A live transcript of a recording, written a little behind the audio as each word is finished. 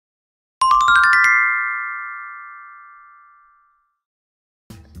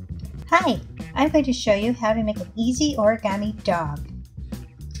Hi, I'm going to show you how to make an easy origami dog.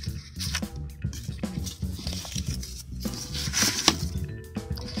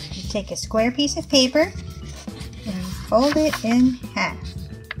 You take a square piece of paper and fold it in half.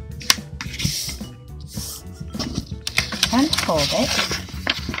 Unfold it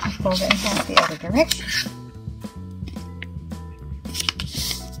and fold it in half the other direction.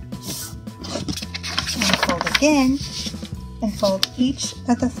 Unfold again and fold each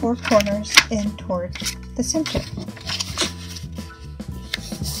of the four corners in toward the center.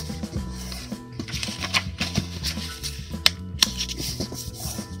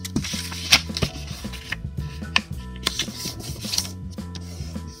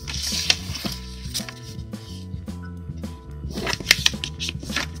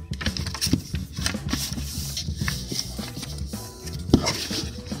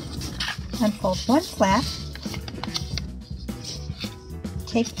 Unfold one flap.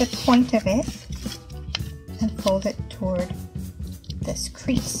 Take the point of it and fold it toward this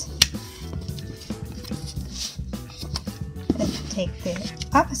crease. Then take the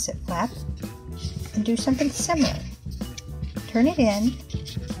opposite flap and do something similar. Turn it in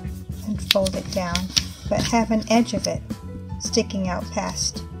and fold it down, but have an edge of it sticking out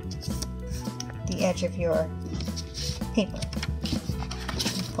past the edge of your paper.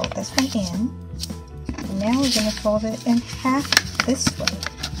 And fold this one in. And now we're going to fold it in half this way.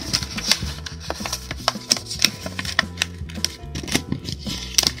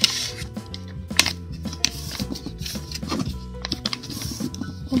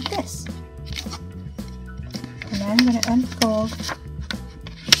 Like this. And now I'm going to unfold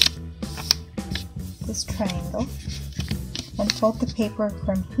this triangle and fold the paper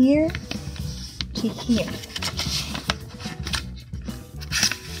from here to here.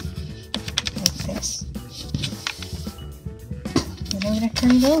 Like this. Then I'm going to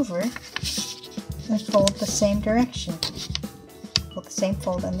turn it over and fold the same direction. Fold the same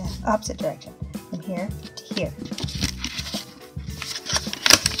fold in the opposite direction, from here to here.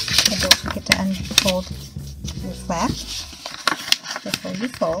 And don't forget to unfold your flap before you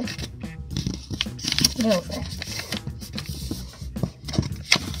fold it over.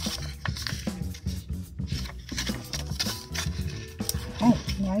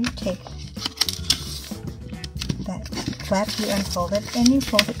 Alright, now you take that flap you unfolded and you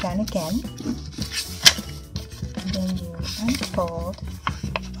fold it down again. And then you unfold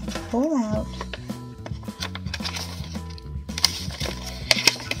and pull out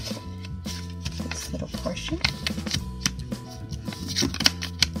this little portion.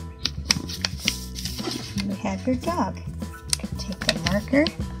 And you have your dog. You can take the marker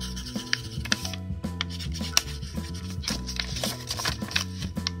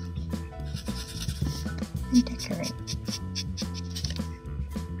and decorate.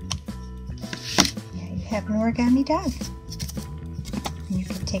 Now you have an origami dog. And you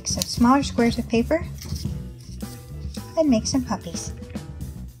can take some smaller squares of paper and make some puppies.